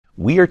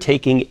We are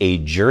taking a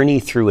journey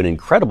through an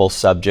incredible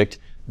subject,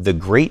 the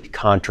Great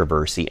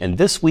Controversy. And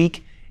this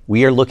week,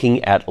 we are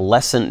looking at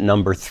lesson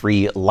number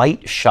 3,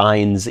 Light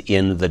Shines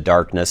in the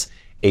Darkness,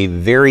 a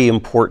very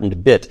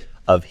important bit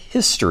of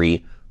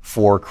history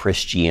for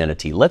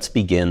Christianity. Let's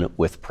begin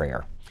with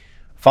prayer.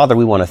 Father,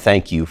 we want to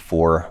thank you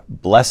for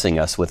blessing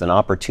us with an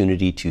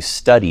opportunity to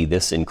study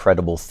this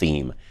incredible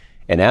theme.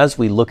 And as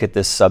we look at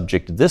this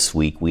subject this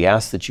week, we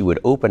ask that you would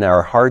open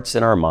our hearts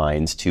and our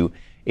minds to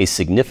a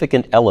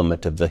significant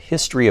element of the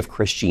history of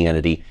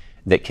Christianity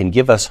that can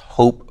give us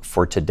hope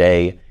for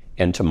today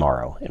and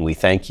tomorrow. And we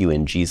thank you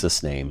in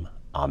Jesus' name.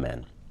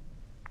 Amen.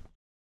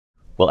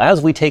 Well,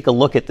 as we take a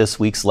look at this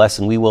week's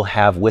lesson, we will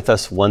have with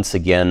us once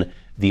again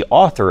the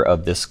author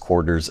of this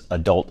quarter's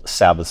Adult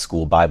Sabbath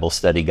School Bible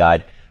Study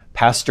Guide,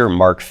 Pastor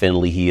Mark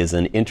Finley. He is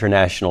an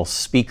international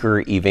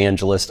speaker,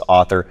 evangelist,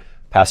 author.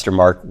 Pastor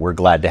Mark, we're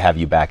glad to have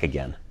you back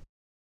again.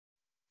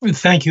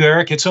 Thank you,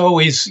 Eric. It's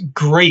always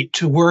great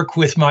to work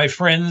with my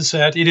friends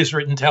at It Is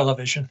Written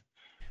Television.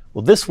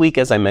 Well, this week,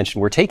 as I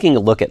mentioned, we're taking a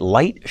look at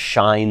Light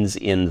Shines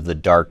in the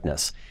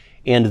Darkness.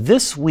 And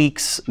this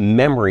week's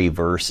memory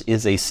verse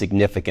is a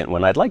significant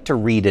one. I'd like to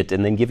read it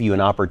and then give you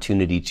an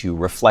opportunity to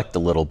reflect a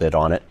little bit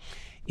on it.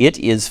 It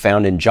is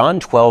found in John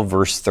 12,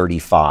 verse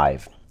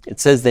 35. It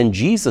says, "Then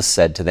Jesus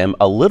said to them,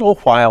 'A little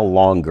while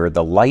longer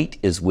the light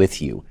is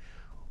with you.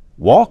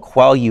 Walk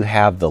while you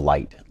have the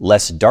light,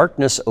 lest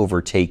darkness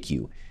overtake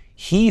you.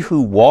 He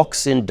who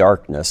walks in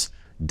darkness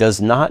does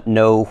not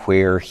know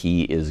where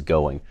he is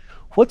going.'"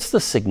 What's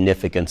the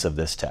significance of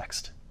this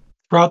text?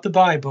 Throughout the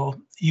Bible,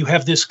 you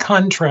have this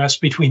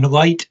contrast between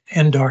light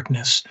and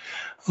darkness.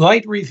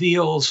 Light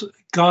reveals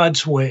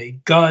God's way,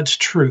 God's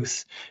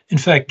truth. In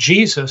fact,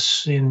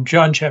 Jesus in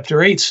John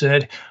chapter 8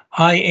 said,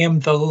 "I am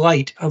the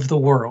light of the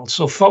world."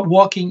 So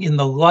walking in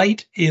the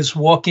light is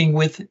walking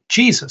with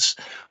Jesus.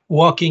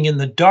 Walking in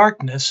the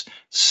darkness,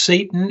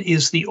 Satan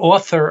is the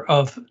author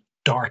of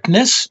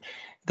darkness.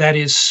 That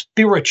is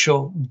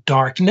spiritual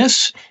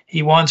darkness.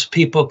 He wants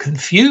people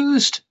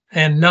confused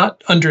and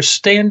not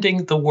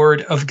understanding the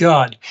word of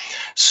God.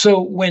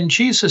 So when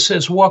Jesus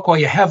says, "Walk while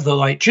you have the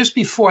light," just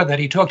before that,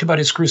 he talked about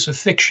his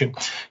crucifixion.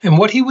 And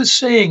what he was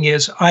saying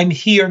is, I'm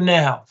here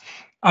now.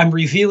 I'm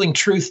revealing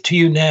truth to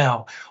you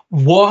now.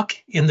 Walk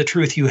in the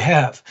truth you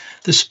have.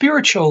 The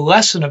spiritual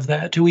lesson of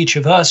that to each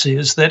of us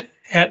is that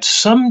at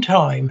some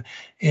time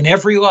in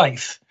every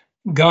life,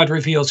 God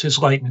reveals his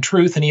light and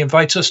truth, and he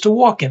invites us to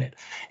walk in it.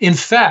 In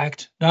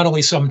fact, not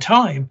only some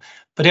time,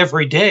 but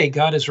every day,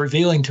 God is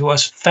revealing to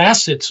us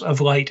facets of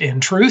light and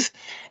truth,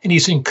 and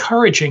he's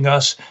encouraging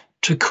us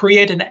to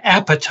create an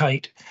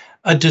appetite,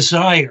 a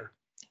desire,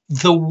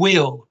 the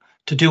will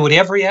to do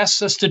whatever he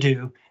asks us to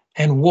do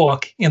and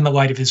walk in the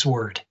light of his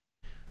word.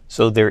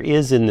 So there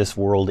is in this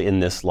world, in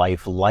this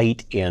life,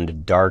 light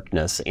and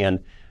darkness, and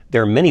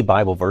there are many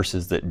Bible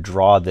verses that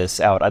draw this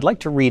out. I'd like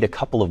to read a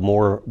couple of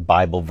more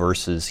Bible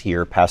verses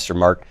here, Pastor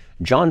Mark.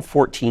 John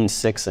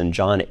 14:6 and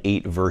John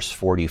 8, verse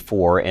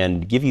 44,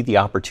 and give you the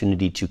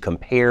opportunity to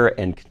compare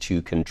and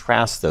to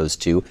contrast those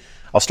two.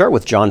 I'll start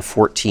with John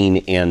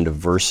 14 and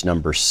verse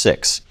number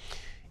 6.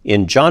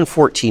 In John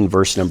 14,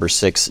 verse number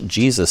 6,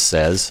 Jesus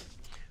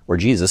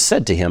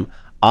said to him,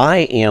 "I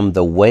am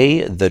the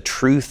way, the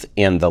truth,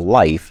 and the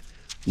life.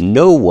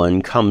 No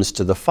one comes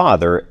to the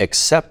Father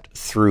except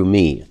through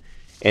me."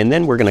 And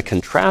then we're going to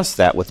contrast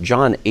that with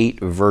John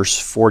 8, verse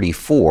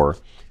 44,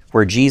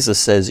 where Jesus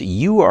says,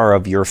 "You are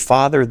of your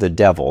father the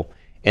devil,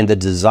 and the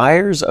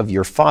desires of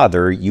your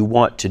father you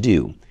want to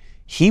do.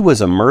 He was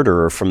a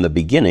murderer from the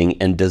beginning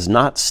and does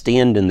not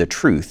stand in the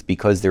truth,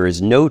 because there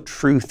is no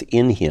truth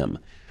in him.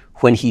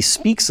 When he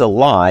speaks a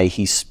lie,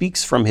 he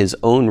speaks from his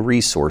own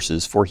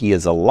resources, for he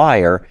is a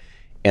liar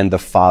and the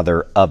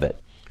father of it."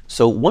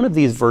 So one of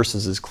these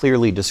verses is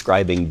clearly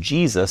describing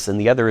Jesus, and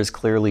the other is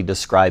clearly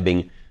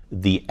describing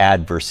the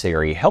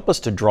adversary. Help us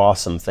to draw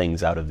some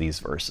things out of these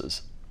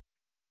verses.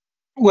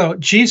 Well,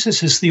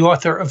 Jesus is the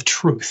author of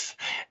truth,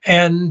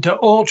 and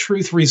all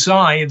truth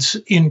resides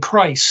in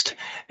Christ.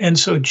 And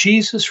so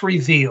Jesus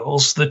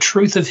reveals the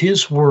truth of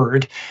his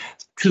word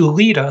to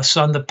lead us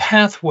on the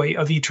pathway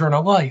of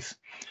eternal life.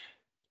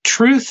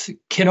 Truth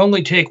can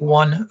only take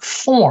one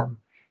form.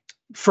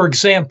 For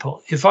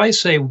example, if I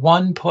say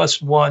 1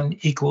 plus 1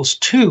 equals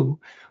 2,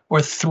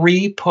 or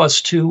 3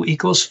 plus 2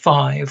 equals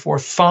 5, or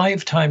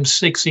 5 times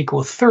 6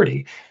 equals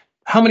 30,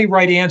 how many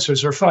right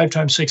answers are 5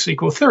 times 6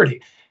 equals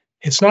 30?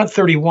 It's not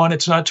 31,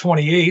 it's not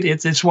 28,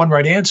 it's one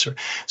right answer.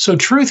 So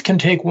truth can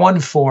take one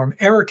form,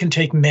 error can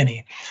take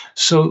many.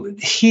 So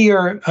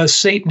here,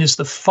 Satan is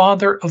the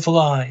father of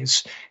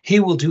lies. He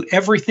will do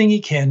everything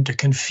he can to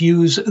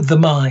confuse the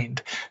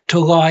mind, to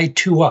lie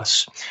to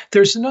us.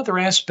 There's another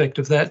aspect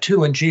of that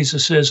too, and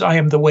Jesus says, "I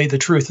am the way, the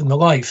truth, and the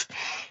life."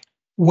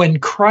 When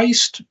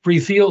Christ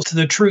reveals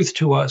the truth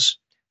to us,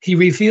 he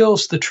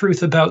reveals the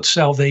truth about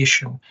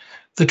salvation,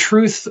 the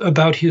truth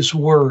about his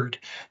word,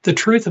 the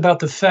truth about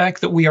the fact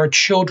that we are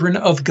children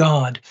of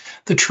God,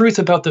 the truth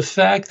about the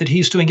fact that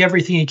he's doing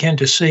everything he can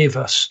to save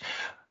us.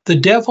 The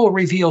devil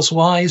reveals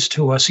lies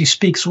to us. He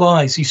speaks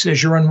lies. He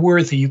says, you're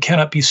unworthy. You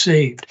cannot be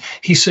saved.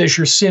 He says,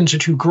 your sins are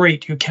too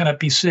great. You cannot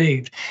be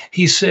saved.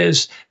 He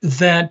says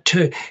that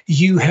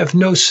you have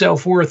no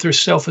self-worth or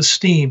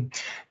self-esteem.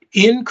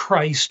 In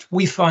Christ,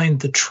 we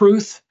find the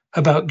truth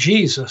about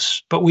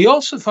Jesus, but we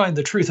also find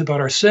the truth about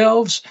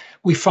ourselves.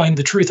 We find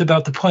the truth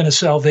about the plan of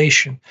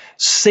salvation.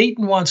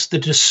 Satan wants to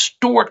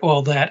distort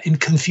all that and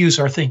confuse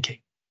our thinking.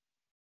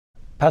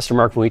 Pastor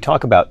Mark, when we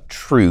talk about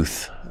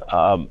truth,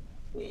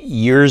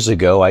 years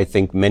ago, I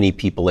think many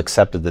people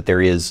accepted that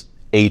there is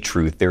a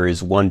truth, there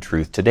is one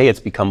truth. Today, it's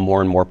become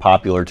more and more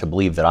popular to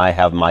believe that I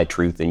have my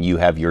truth and you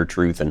have your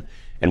truth,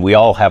 and we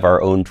all have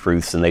our own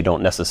truths, and they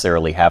don't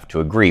necessarily have to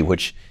agree,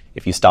 which,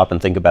 if you stop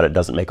and think about it,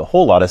 doesn't make a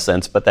whole lot of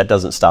sense, but that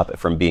doesn't stop it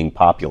from being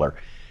popular.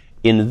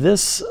 In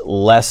this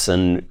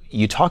lesson,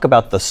 you talk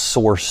about the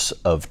source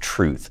of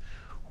truth.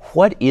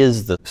 What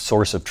is the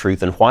source of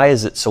truth, and why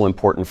is it so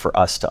important for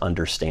us to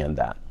understand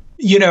that?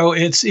 You know,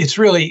 it's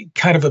really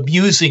kind of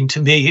amusing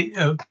to me,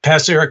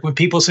 Pastor Eric, when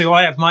people say, "Oh,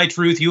 I have my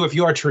truth, you have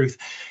your truth,"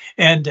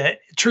 and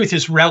truth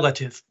is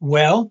relative.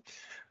 Well,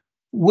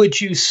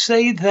 would you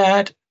say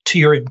that to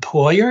your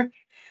employer?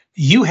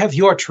 You have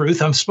your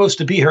truth. I'm supposed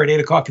to be here at 8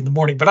 o'clock in the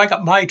morning, but I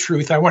got my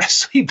truth. I want to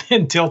sleep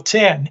until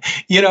 10.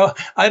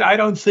 I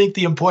don't think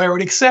the employer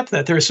would accept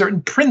that. There are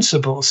certain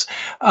principles.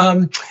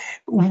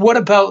 What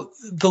about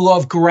the law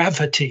of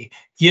gravity?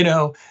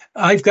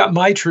 I've got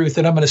my truth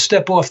and I'm going to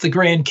step off the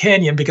Grand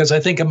Canyon because I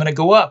think I'm going to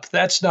go up.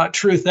 That's not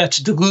truth. That's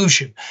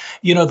delusion.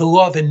 The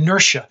law of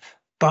inertia.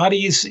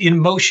 Bodies in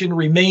motion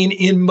remain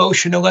in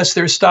motion unless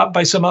they're stopped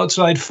by some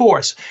outside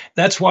force.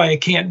 That's why I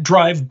can't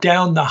drive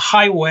down the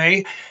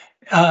highway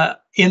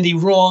in the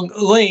wrong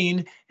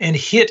lane and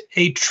hit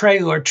a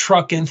trailer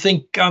truck and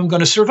think I'm going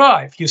to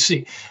survive, you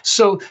see.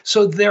 So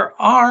there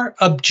are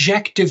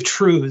objective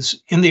truths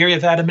in the area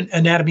of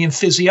anatomy and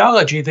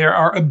physiology. There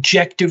are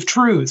objective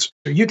truths.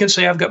 You can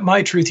say, I've got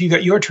my truth, you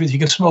got your truth, you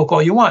can smoke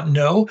all you want.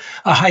 No,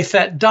 a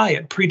high-fat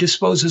diet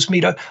predisposes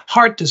me to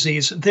heart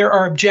disease. There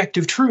are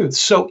objective truths.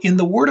 So in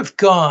the Word of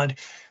God,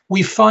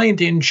 we find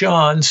in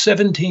John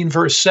 17,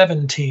 verse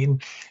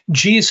 17,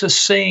 Jesus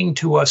saying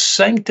to us,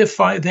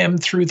 sanctify them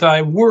through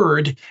thy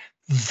word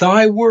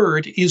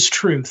is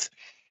truth.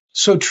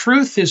 So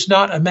truth is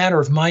not a matter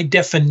of my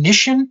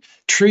definition.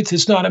 Truth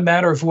is not a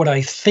matter of what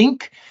I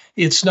think.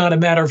 It's not a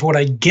matter of what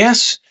I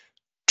guess.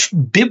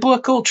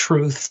 Biblical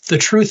truth, the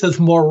truth of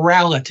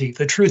morality,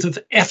 the truth of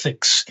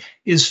ethics,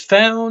 is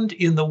found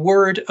in the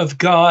Word of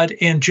God.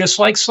 And just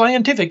like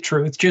scientific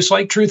truth, just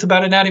like truth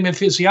about anatomy and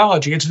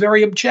physiology, it's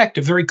very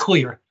objective, very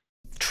clear.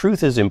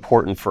 Truth is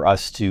important for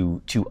us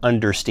to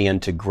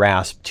understand, to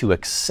grasp, to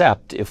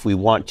accept if we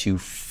want to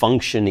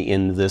function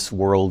in this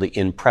world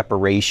in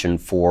preparation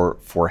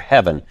for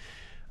heaven.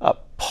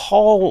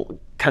 Paul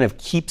kind of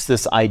keeps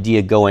this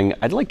idea going.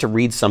 I'd like to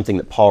read something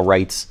that Paul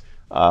writes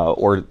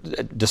or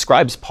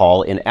describes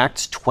Paul in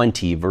Acts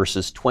 20,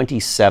 verses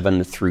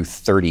 27 through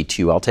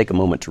 32. I'll take a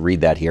moment to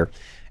read that here.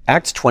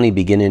 Acts 20,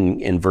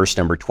 beginning in verse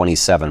number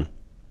 27.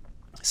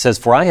 Says,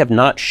 for I have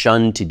not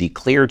shunned to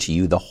declare to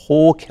you the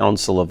whole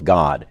counsel of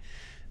God.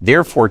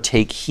 Therefore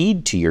take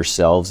heed to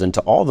yourselves and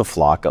to all the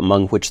flock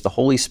among which the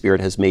Holy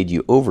Spirit has made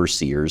you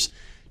overseers,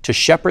 to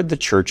shepherd the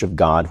church of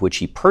God, which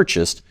he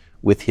purchased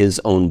with his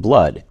own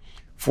blood.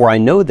 For I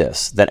know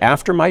this, that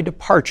after my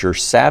departure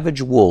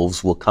savage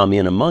wolves will come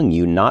in among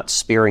you, not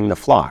sparing the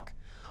flock.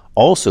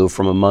 Also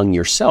from among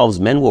yourselves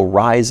men will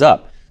rise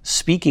up,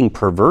 speaking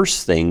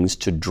perverse things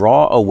to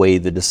draw away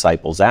the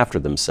disciples after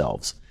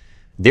themselves.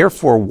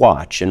 Therefore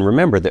watch, and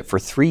remember that for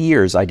 3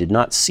 years I did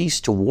not cease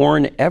to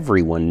warn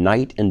everyone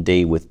night and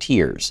day with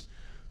tears.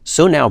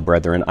 So now,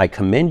 brethren, I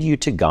commend you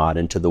to God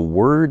and to the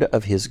word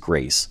of his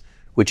grace,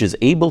 which is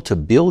able to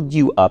build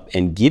you up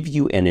and give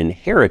you an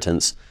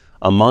inheritance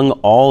among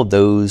all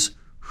those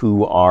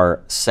who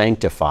are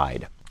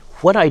sanctified.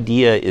 What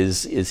idea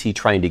is he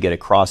trying to get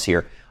across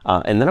here?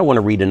 And then I want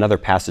to read another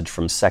passage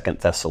from 2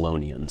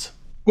 Thessalonians.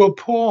 Well,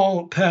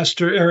 Paul,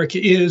 Pastor Eric,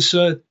 is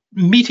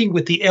meeting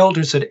with the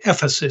elders at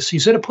Ephesus.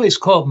 He's at a place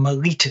called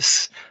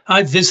Miletus.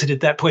 I visited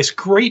that place,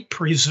 great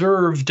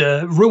preserved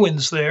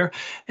ruins there.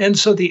 And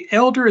so the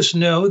elders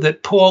know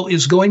that Paul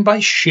is going by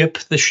ship.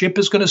 The ship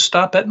is going to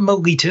stop at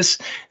Miletus.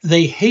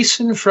 They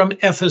hasten from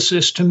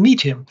Ephesus to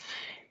meet him.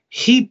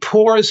 He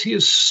pours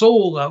his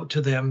soul out to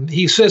them.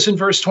 He says in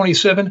verse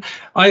 27,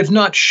 I have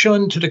not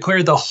shunned to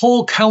declare the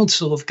whole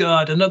counsel of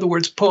God. In other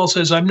words, Paul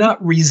says, I'm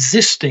not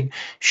resisting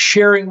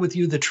sharing with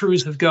you the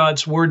truths of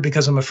God's word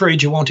because I'm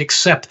afraid you won't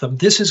accept them.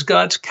 This is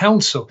God's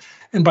counsel.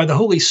 And by the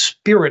Holy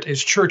Spirit,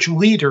 as church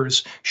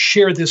leaders,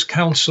 share this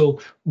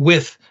counsel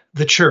with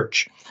the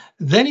church.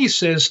 Then he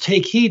says,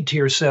 take heed to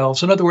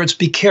yourselves. In other words,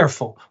 be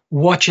careful,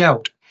 watch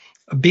out,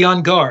 be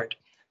on guard.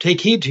 Take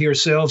heed to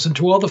yourselves and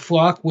to all the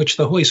flock which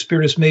the Holy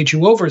Spirit has made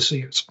you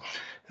overseers.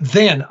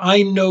 Then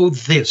I know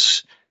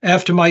this,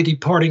 after my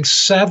departing,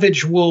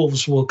 savage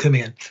wolves will come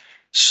in.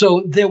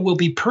 So there will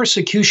be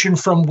persecution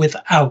from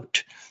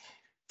without.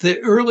 The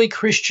early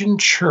Christian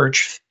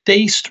church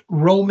faced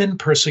Roman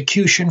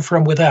persecution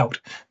from without.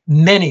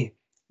 Many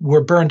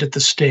were burned at the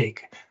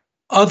stake.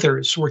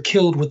 Others were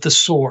killed with the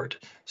sword.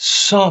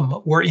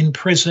 Some were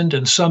imprisoned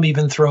and some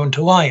even thrown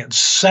to lions.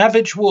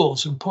 Savage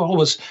wolves. And Paul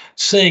was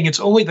saying it's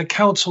only the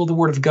counsel of the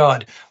word of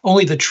God,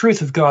 only the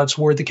truth of God's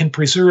word that can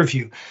preserve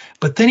you.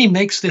 But then he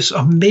makes this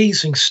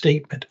amazing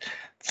statement.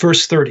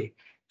 Verse 30.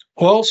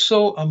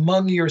 Also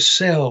among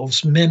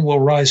yourselves men will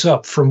rise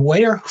up. From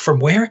where? From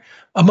where?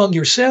 Among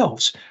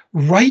yourselves.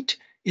 Right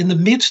in the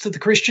midst of the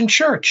Christian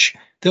church.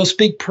 They'll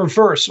speak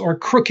perverse or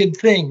crooked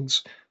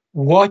things.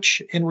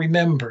 Watch and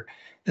remember.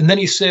 And then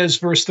he says,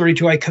 verse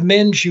 32, I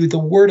commend you the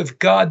word of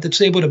God that's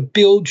able to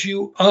build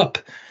you up,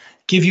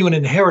 give you an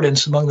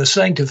inheritance among the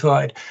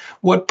sanctified.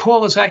 What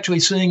Paul is actually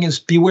saying is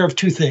beware of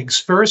two things.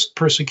 First,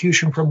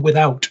 persecution from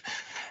without.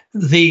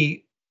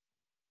 The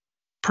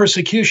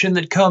persecution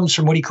that comes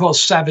from what he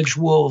calls savage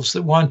wolves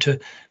that want to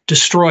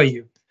destroy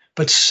you.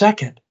 But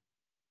second,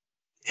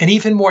 and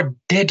even more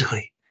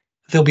deadly,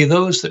 there'll be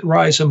those that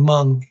rise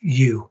among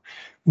you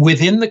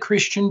within the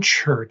Christian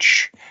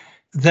church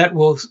that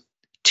will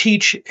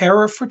teach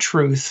error for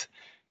truth.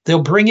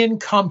 They'll bring in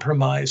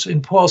compromise.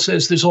 And Paul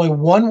says there's only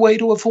one way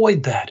to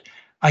avoid that.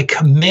 I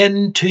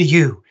commend to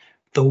you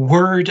the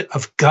word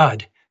of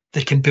God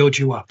that can build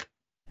you up.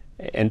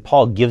 And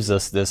Paul gives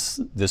us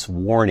this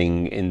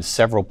warning in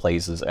several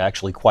places,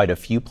 actually quite a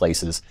few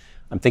places.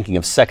 I'm thinking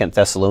of 2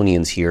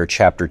 Thessalonians here,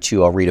 chapter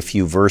 2. I'll read a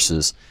few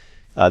verses.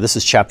 This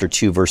is chapter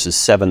 2, verses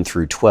 7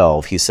 through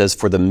 12. He says,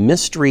 for the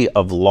mystery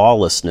of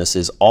lawlessness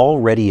is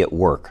already at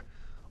work.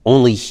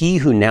 Only he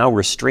who now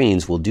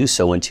restrains will do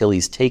so until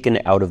he's taken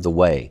out of the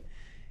way.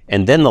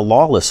 And then the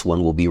lawless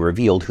one will be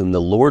revealed, whom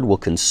the Lord will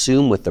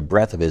consume with the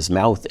breath of his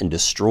mouth and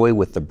destroy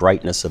with the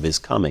brightness of his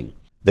coming.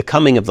 The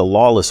coming of the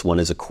lawless one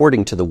is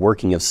according to the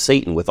working of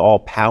Satan with all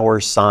power,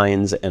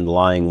 signs, and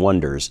lying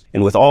wonders,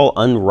 and with all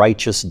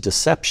unrighteous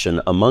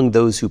deception among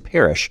those who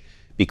perish,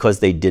 because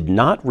they did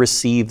not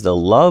receive the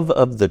love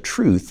of the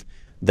truth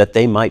that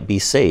they might be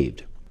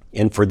saved.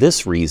 And for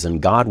this reason,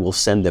 God will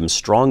send them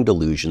strong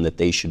delusion that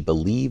they should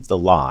believe the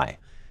lie,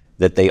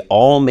 that they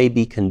all may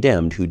be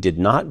condemned who did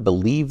not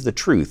believe the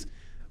truth,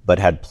 but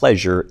had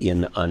pleasure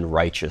in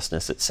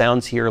unrighteousness. It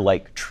sounds here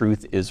like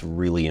truth is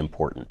really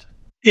important.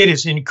 It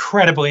is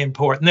incredibly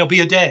important. There'll be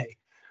a day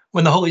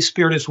when the Holy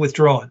Spirit is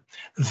withdrawn.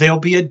 There'll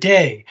be a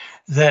day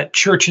that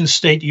church and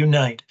state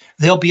unite.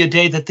 There'll be a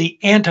day that the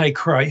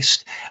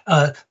Antichrist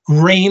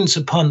reigns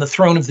upon the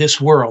throne of this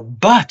world.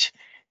 But,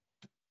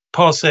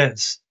 Paul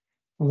says,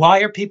 why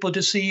are people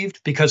deceived?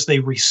 Because they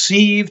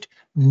received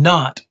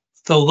not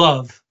the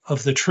love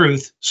of the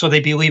truth, so they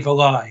believe a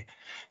lie.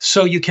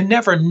 So you can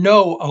never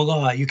know a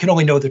lie. You can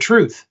only know the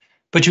truth,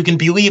 but you can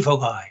believe a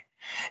lie.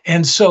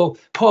 And so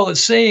Paul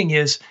is saying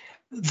is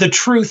the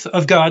truth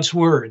of God's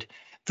word.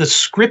 The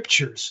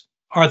scriptures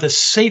are the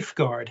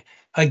safeguard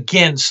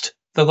against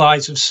the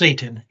lies of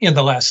Satan in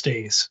the last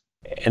days.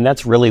 And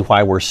that's really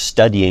why we're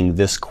studying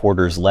this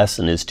quarter's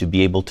lesson, is to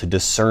be able to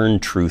discern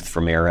truth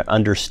from error,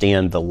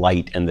 understand the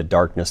light and the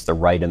darkness, the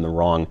right and the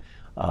wrong,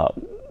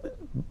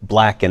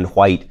 black and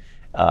white,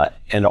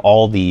 and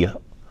all the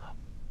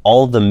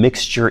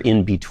mixture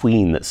in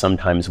between that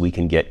sometimes we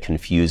can get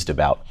confused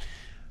about.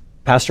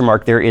 Pastor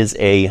Mark, there is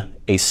a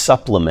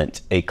supplement,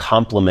 a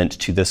complement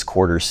to this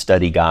quarter's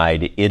study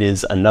guide. It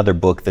is another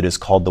book that is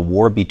called The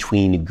War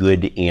Between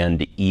Good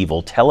and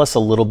Evil. Tell us a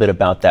little bit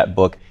about that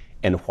book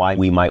and why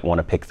we might want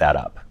to pick that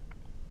up.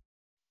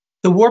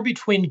 The War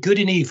Between Good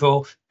and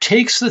Evil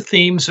takes the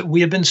themes that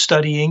we have been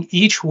studying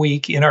each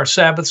week in our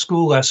Sabbath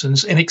school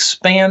lessons and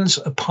expands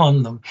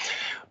upon them.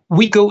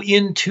 We go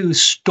into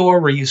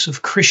stories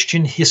of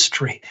Christian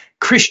history,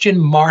 Christian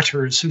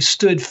martyrs who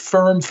stood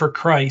firm for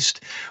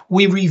Christ.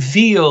 We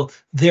reveal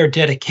their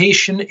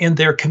dedication and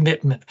their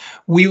commitment.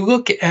 We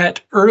look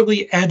at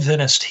early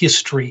Adventist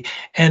history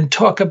and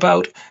talk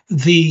about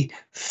the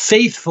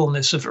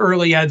faithfulness of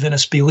early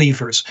Adventist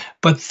believers.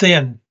 But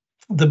then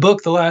the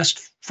book, the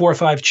last 4 or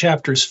 5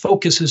 chapters,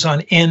 focuses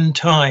on end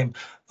time,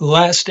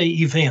 last day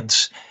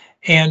events,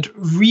 and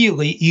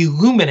really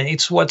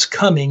illuminates what's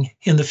coming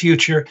in the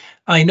future.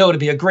 I know to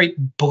be a great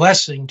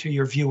blessing to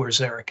your viewers,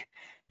 Eric.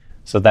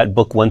 So that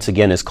book, once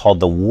again, is called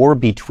The War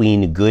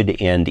Between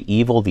Good and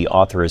Evil. The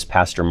author is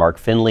Pastor Mark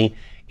Finley,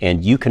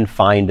 and you can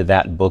find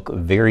that book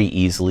very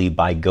easily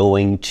by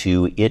going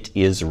to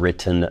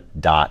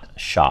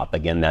itiswritten.shop.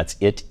 Again, that's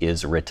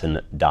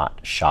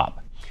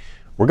itiswritten.shop.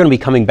 We're going to be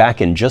coming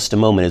back in just a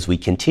moment as we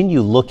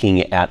continue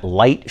looking at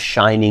light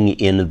shining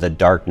in the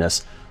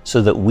darkness, so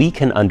that we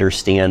can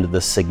understand the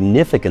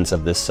significance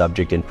of this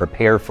subject and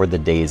prepare for the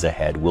days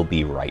ahead. We'll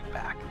be right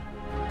back.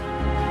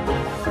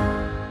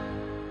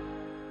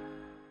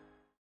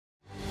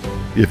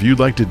 If you'd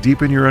like to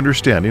deepen your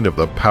understanding of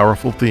the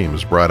powerful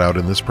themes brought out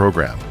in this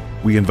program,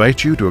 we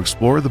invite you to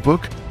explore the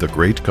book, The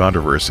Great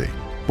Controversy.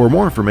 For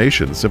more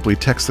information, simply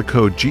text the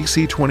code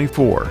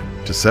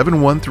GC24 to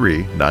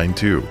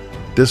 71392.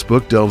 This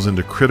book delves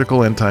into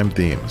critical end-time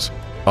themes,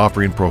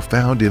 offering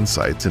profound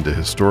insights into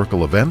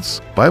historical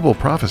events, Bible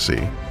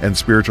prophecy, and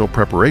spiritual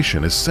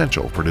preparation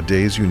essential for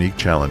today's unique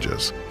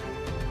challenges.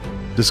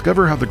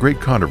 Discover how the Great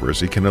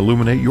Controversy can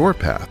illuminate your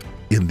path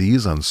in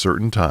these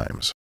uncertain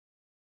times.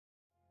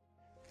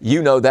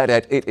 You know that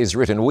at It Is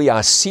Written, we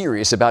are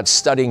serious about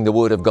studying the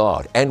Word of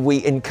God, and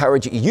we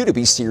encourage you to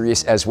be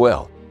serious as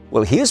well.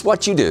 Well, here's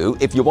what you do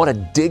if you want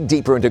to dig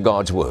deeper into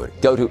God's Word.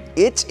 Go to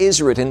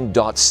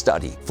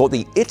itiswritten.study for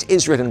the It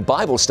Is Written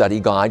Bible Study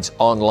Guides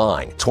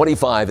online.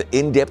 25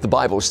 in-depth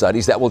Bible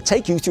studies that will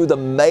take you through the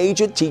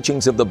major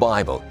teachings of the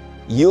Bible.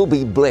 You'll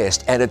be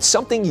blessed, and it's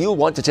something you'll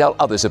want to tell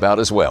others about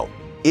as well.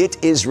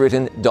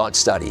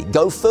 Itiswritten.study.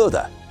 Go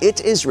further.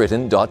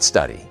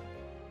 Itiswritten.study.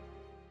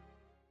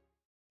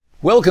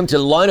 Welcome to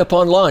Line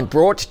Upon Line,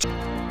 brought to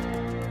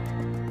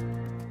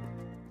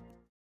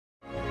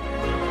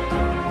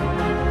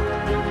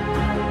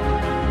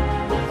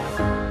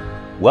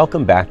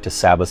Welcome back to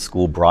Sabbath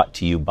School, brought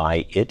to you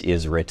by It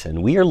Is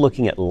Written. We are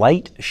looking at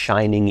light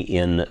shining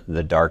in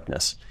the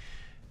darkness.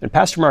 And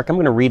Pastor Mark, I'm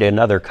going to read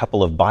another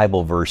couple of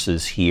Bible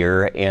verses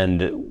here,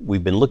 and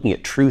we've been looking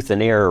at truth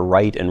and error,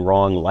 right and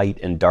wrong, light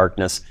and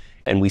darkness,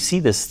 and we see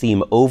this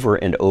theme over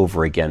and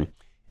over again.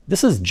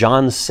 This is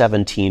John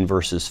 17,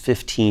 verses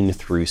 15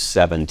 through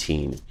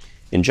 17.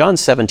 In John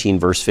 17,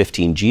 verse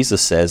 15,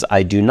 Jesus says,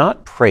 "I do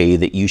not pray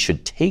that you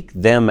should take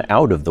them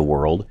out of the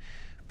world,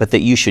 but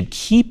that you should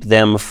keep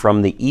them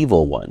from the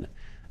evil one.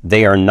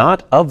 They are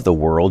not of the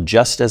world,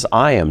 just as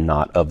I am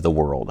not of the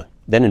world."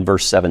 Then in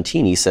verse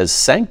 17, he says,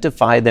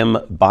 "Sanctify them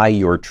by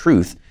your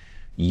truth.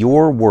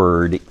 Your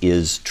word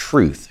is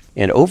truth."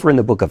 And over in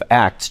the book of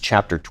Acts,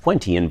 chapter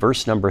 20, in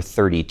verse number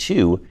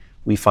 32,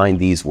 we find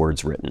these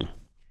words written.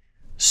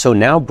 "So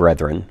now,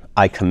 brethren,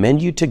 I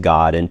commend you to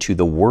God and to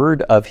the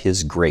word of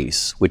his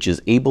grace, which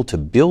is able to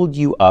build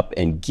you up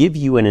and give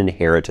you an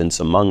inheritance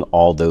among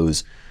all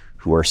those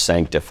who are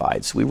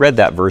sanctified." So we read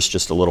that verse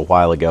just a little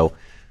while ago,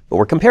 but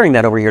we're comparing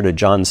that over here to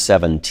John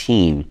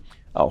 17.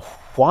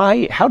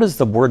 How does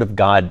the Word of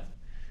God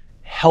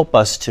help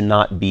us to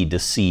not be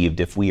deceived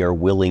if we are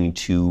willing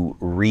to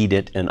read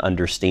it and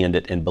understand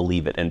it and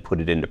believe it and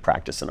put it into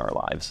practice in our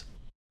lives?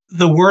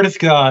 The Word of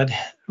God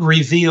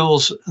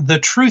reveals the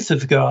truth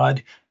of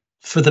God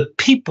for the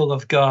people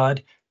of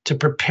God to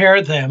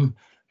prepare them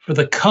for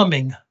the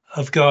coming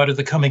of God or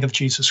the coming of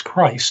Jesus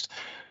Christ.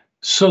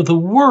 So the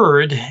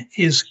Word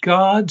is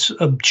God's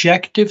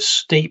objective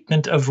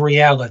statement of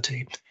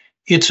reality.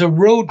 It's a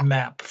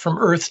roadmap from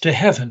earth to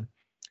heaven.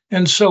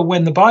 And so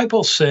when the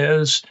Bible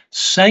says,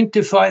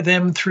 "Sanctify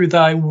them through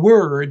thy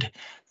word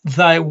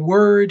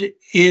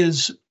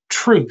is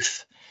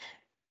truth."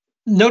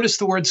 Notice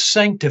the word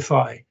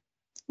sanctify.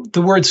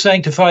 The word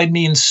sanctified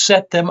means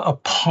set them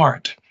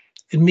apart.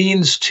 It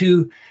means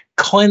to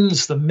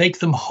cleanse them, make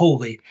them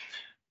holy.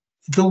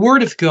 The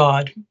Word of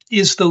God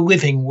is the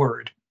living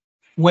Word.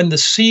 When the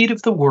seed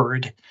of the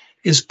Word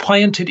is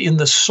planted in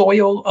the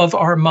soil of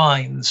our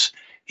minds,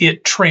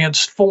 it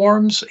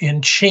transforms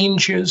and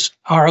changes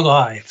our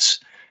lives.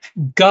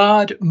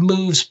 God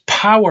moves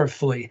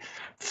powerfully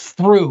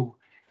through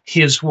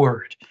His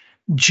Word.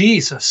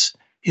 Jesus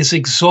is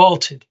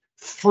exalted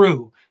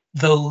through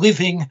the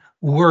living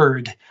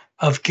Word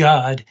of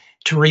God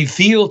to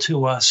reveal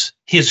to us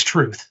His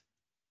truth.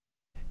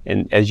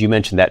 And as you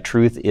mentioned, that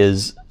truth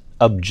is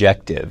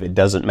objective. It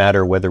doesn't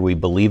matter whether we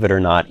believe it or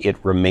not, it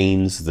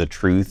remains the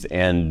truth,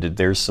 and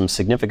there's some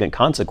significant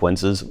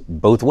consequences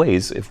both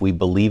ways if we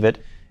believe it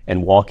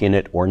and walk in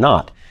it or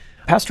not.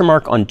 Pastor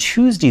Mark, on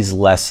Tuesday's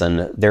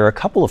lesson, there are a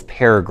couple of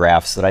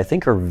paragraphs that I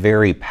think are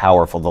very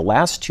powerful. The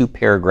last two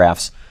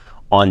paragraphs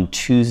on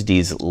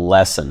Tuesday's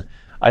lesson.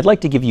 I'd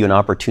like to give you an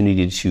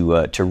opportunity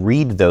to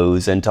read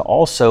those and to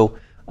also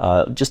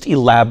just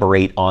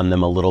elaborate on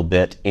them a little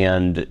bit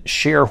and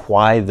share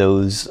why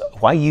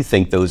you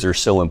think those are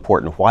so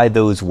important, why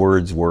those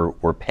words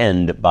were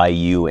penned by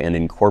you and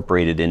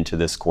incorporated into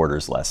this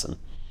quarter's lesson.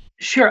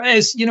 Sure.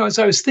 As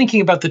I was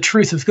thinking about the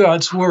truth of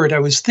God's Word, I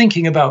was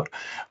thinking about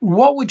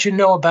what would you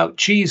know about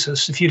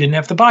Jesus if you didn't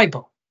have the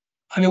Bible?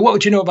 I mean, what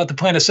would you know about the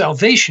plan of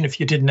salvation if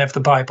you didn't have the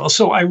Bible?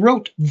 So I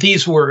wrote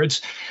these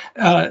words.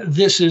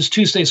 This is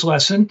Tuesday's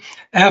lesson.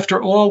 After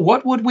all,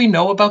 what would we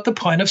know about the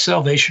plan of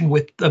salvation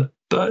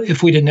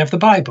if we didn't have the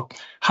Bible?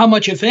 How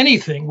much, if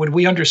anything, would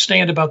we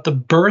understand about the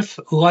birth,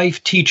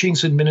 life,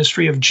 teachings, and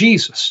ministry of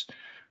Jesus?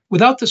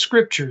 Without the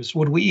Scriptures,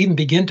 would we even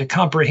begin to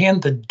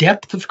comprehend the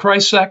depth of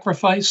Christ's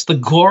sacrifice, the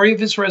glory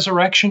of His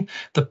resurrection,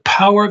 the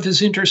power of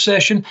His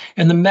intercession,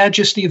 and the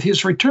majesty of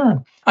His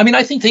return? I mean,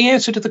 I think the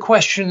answer to the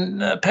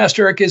question,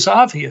 Pastor Eric, is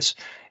obvious.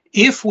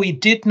 If we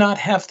did not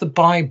have the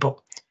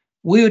Bible,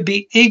 we would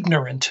be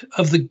ignorant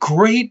of the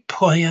great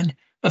plan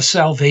of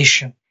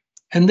salvation.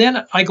 And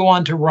then I go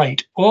on to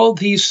write, all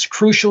these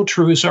crucial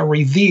truths are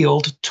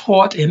revealed,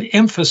 taught, and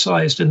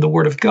emphasized in the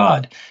Word of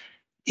God.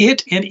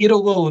 It and it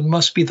alone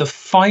must be the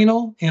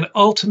final and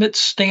ultimate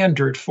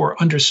standard for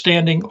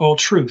understanding all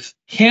truth.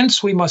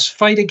 Hence, we must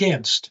fight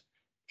against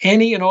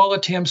any and all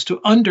attempts to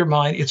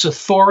undermine its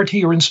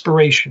authority or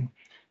inspiration,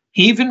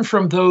 even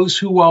from those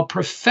who, while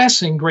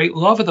professing great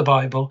love of the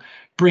Bible,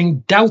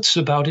 bring doubts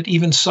about it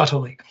even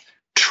subtly.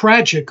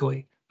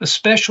 Tragically,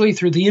 especially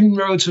through the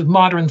inroads of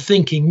modern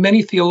thinking,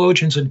 many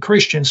theologians and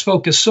Christians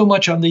focus so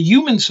much on the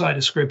human side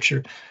of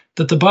Scripture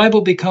that the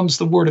Bible becomes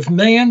the word of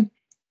man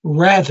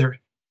rather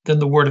than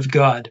the word of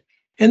God.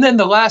 And then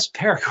the last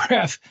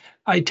paragraph,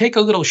 I take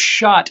a little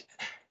shot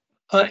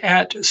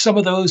at some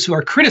of those who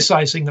are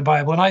criticizing the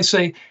Bible, and I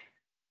say,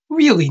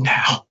 really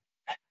now?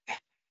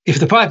 If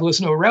the Bible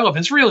has no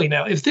relevance, really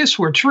now, if this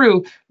were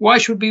true, why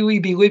should we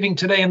be living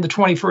today in the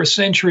 21st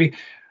century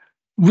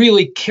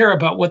really care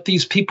about what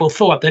these people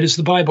thought, that is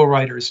the Bible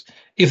writers,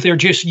 if they're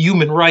just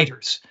human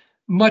writers,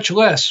 much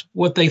less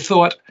what they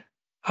thought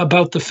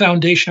about the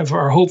foundation of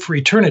our hope for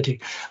eternity?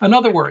 In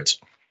other words,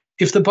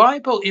 if the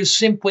Bible is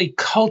simply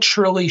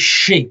culturally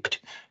shaped,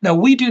 now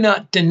we do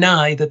not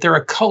deny that there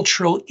are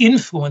cultural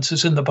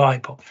influences in the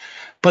Bible,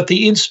 but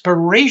the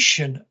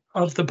inspiration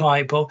of the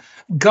Bible,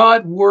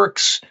 God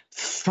works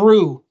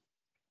through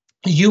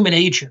human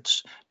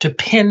agents to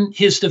pen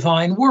his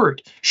divine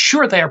word.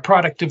 Sure, they are a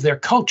product of their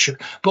culture,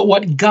 but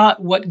what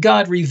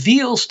God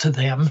reveals to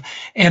them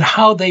and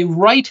how they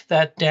write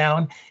that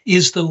down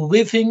is the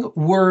living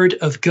word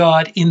of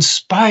God,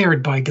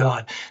 inspired by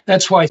God.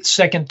 That's why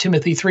 2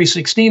 Timothy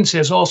 3:16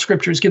 says all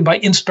scripture is given by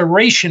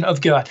inspiration of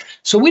God.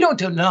 So we don't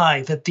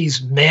deny that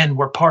these men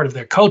were part of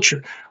their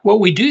culture. What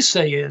we do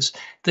say is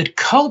that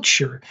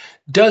culture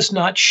does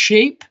not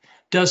shape,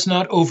 does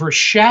not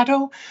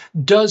overshadow,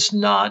 does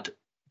not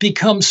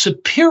become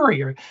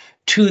superior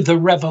to the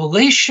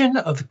revelation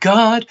of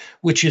God,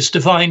 which is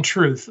divine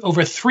truth.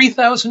 Over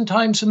 3,000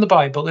 times in the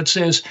Bible, it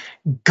says,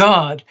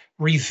 God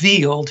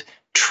revealed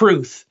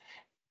truth.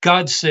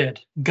 God said,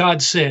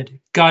 God said,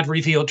 God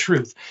revealed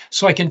truth.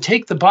 So I can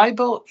take the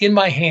Bible in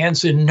my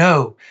hands and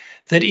know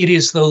that it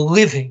is the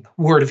living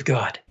Word of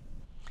God.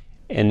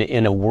 And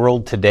in a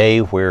world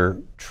today where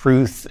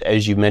truth,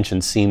 as you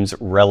mentioned, seems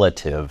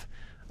relative,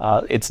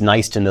 it's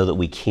nice to know that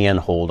we can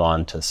hold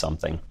on to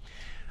something.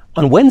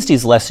 On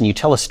Wednesday's lesson, you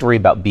tell a story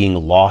about being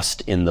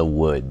lost in the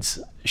woods.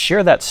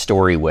 Share that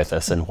story with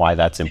us and why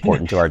that's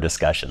important to our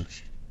discussion.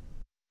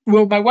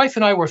 Well, my wife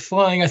and I were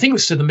flying, I think it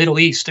was to the Middle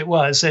East, it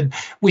was, and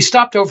we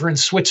stopped over in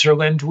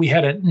Switzerland. We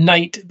had a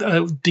night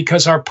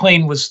because our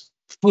plane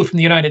flew from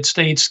the United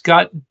States,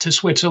 got to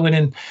Switzerland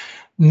in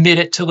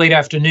mid to late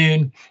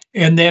afternoon,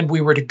 and then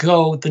we were to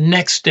go the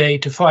next day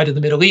to fly to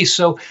the Middle East.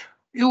 So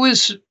it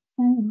was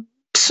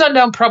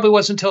sundown, probably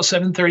wasn't until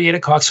 7:30, 8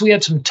 o'clock. So we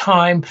had some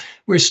time.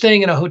 We were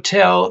staying in a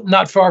hotel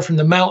not far from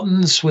the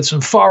mountains with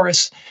some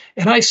forests.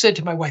 And I said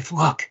to my wife,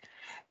 look,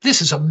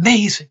 this is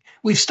amazing.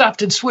 We've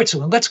stopped in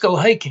Switzerland. Let's go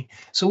hiking.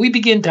 So we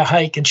begin to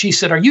hike. And she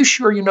said, are you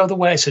sure you know the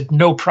way? I said,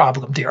 no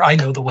problem, dear. I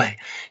know the way.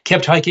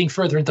 Kept hiking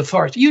further into the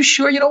forest. You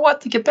sure? You know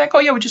what? To get back? Oh,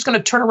 yeah, we're just going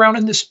to turn around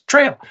in this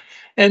trail.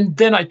 And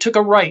then I took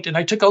a right and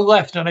I took a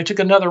left and I took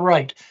another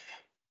right.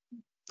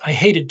 I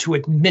hated to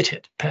admit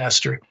it,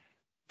 Pastor,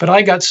 but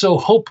I got so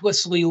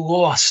hopelessly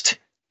lost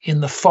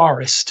in the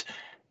forest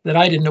that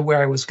I didn't know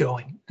where I was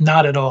going.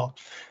 Not at all.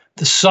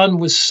 The sun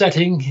was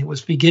setting. It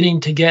was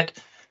beginning to get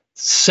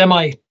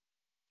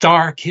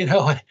semi-dark, and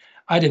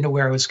I didn't know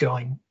where I was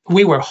going.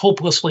 We were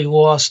hopelessly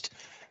lost,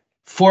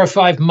 4 or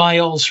 5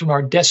 miles from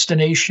our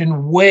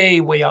destination,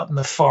 way, way out in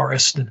the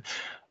forest. And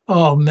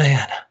oh,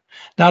 man,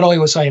 not only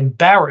was I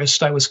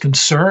embarrassed, I was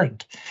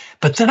concerned.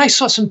 But then I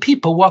saw some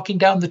people walking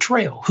down the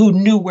trail who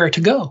knew where to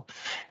go.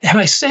 And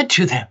I said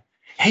to them,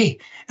 hey,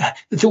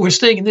 we're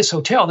staying in this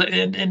hotel,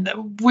 and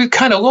we're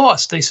kind of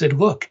lost. They said,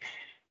 look,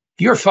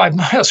 you're 5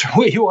 miles from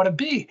where you want to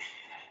be.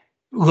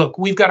 Look,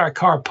 we've got our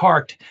car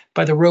parked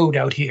by the road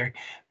out here.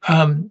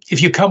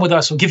 If you come with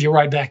us, we'll give you a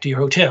ride back to your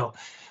hotel.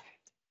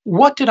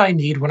 What did I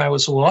need when I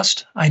was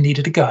lost? I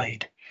needed a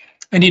guide.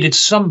 I needed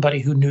somebody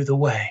who knew the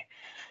way.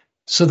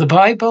 So the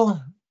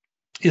Bible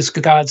is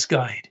God's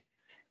guide.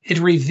 It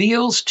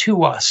reveals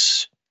to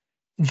us,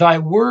 thy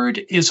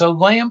word is a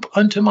lamp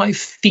unto my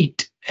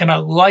feet and a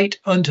light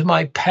unto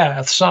my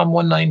path, Psalm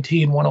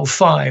 119,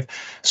 105.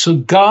 So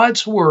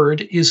God's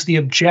word is the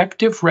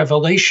objective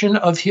revelation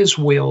of his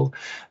will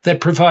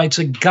that provides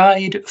a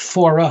guide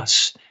for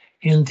us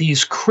in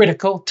these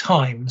critical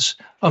times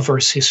of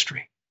Earth's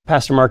history.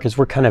 Pastor Mark, as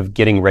we're kind of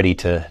getting ready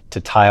to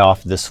tie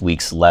off this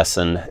week's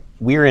lesson,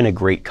 we're in a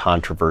great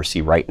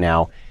controversy right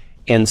now,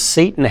 and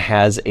Satan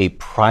has a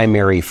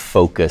primary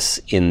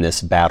focus in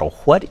this battle.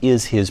 What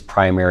is his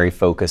primary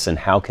focus, and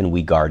how can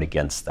we guard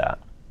against that?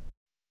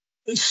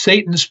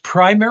 Satan's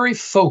primary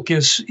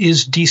focus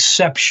is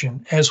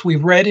deception. As we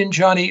read in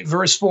John 8,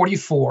 verse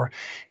 44,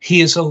 he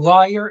is a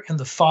liar and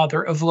the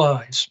father of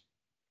lies.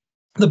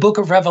 The book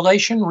of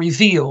Revelation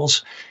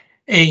reveals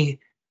a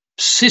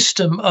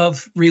system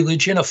of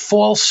religion, a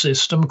false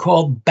system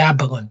called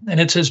Babylon. And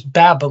it says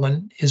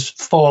Babylon is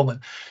fallen.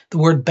 The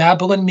word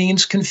Babylon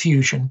means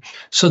confusion.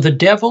 So the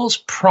devil's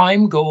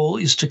prime goal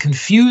is to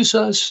confuse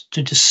us,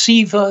 to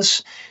deceive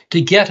us,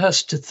 to get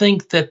us to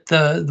think that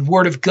the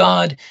word of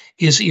God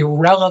is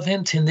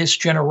irrelevant in this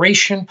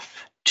generation,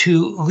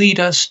 to lead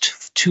us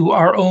to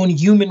our own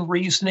human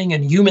reasoning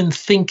and human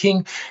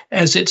thinking.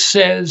 As it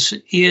says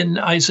in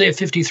Isaiah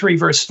 53,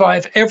 verse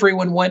 5,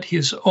 everyone went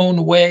his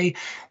own way.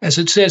 As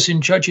it says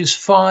in Judges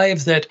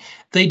 5, that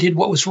they did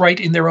what was right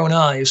in their own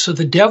eyes. So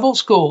the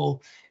devil's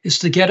goal is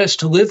to get us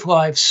to live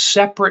lives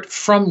separate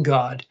from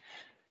God.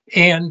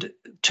 and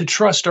to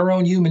trust our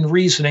own human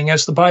reasoning.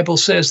 As the Bible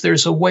says,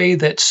 there's a way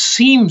that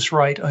seems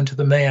right unto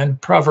the man,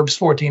 Proverbs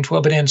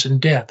 14:12, but ends in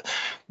death.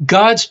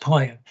 God's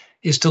plan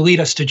is to lead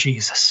us to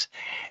Jesus,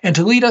 and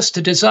to lead us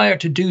to desire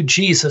to do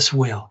Jesus'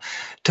 will,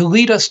 to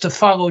lead us to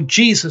follow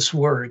Jesus'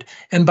 word,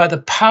 and by the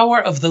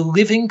power of the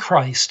living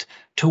Christ,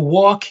 to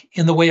walk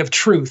in the way of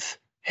truth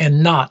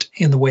and not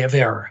in the way of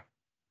error.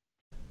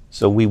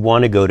 So we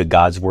want to go to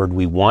God's word.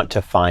 We want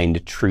to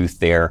find truth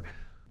there.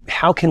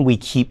 How can we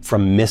keep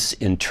from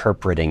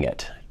misinterpreting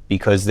it?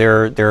 Because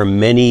there are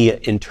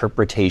many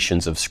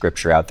interpretations of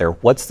Scripture out there.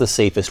 What's the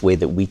safest way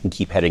that we can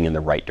keep heading in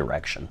the right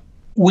direction?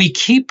 We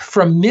keep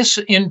from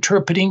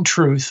misinterpreting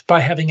truth by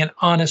having an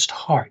honest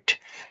heart.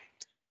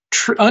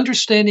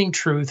 Understanding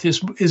truth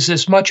is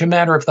as much a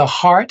matter of the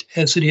heart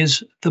as it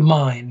is the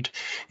mind.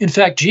 In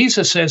fact,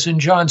 Jesus says in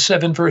John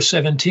 7, verse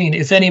 17,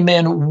 if any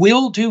man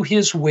will do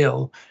his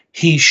will,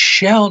 he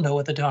shall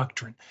know the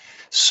doctrine.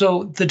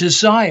 So the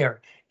desire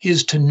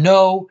is to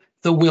know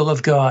the will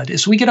of God.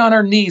 As we get on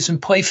our knees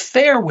and play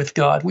fair with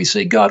God, we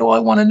say, God, all I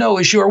want to know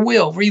is your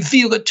will.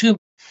 Reveal it to me.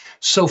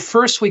 So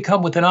first we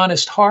come with an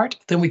honest heart,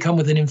 then we come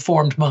with an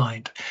informed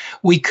mind.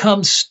 We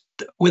come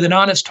with an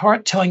honest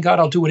heart, telling God,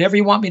 I'll do whatever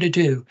you want me to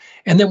do.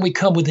 And then we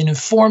come with an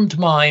informed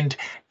mind,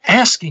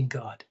 asking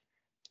God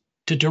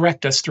to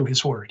direct us through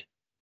his word.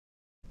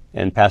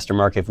 And Pastor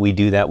Mark, if we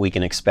do that, we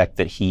can expect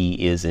that he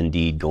is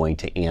indeed going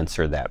to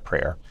answer that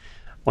prayer.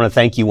 I want to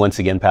thank you once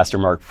again, Pastor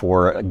Mark,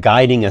 for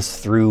guiding us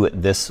through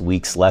this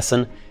week's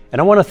lesson. And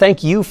I want to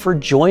thank you for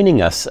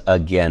joining us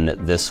again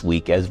this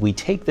week as we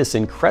take this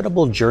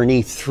incredible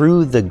journey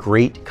through the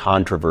great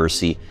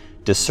controversy,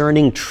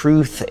 discerning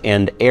truth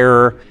and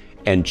error,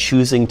 and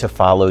choosing to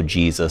follow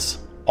Jesus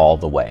all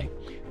the way.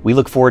 We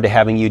look forward to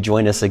having you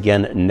join us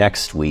again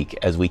next week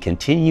as we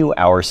continue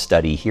our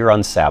study here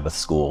on Sabbath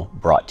School,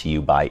 brought to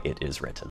you by It Is Written.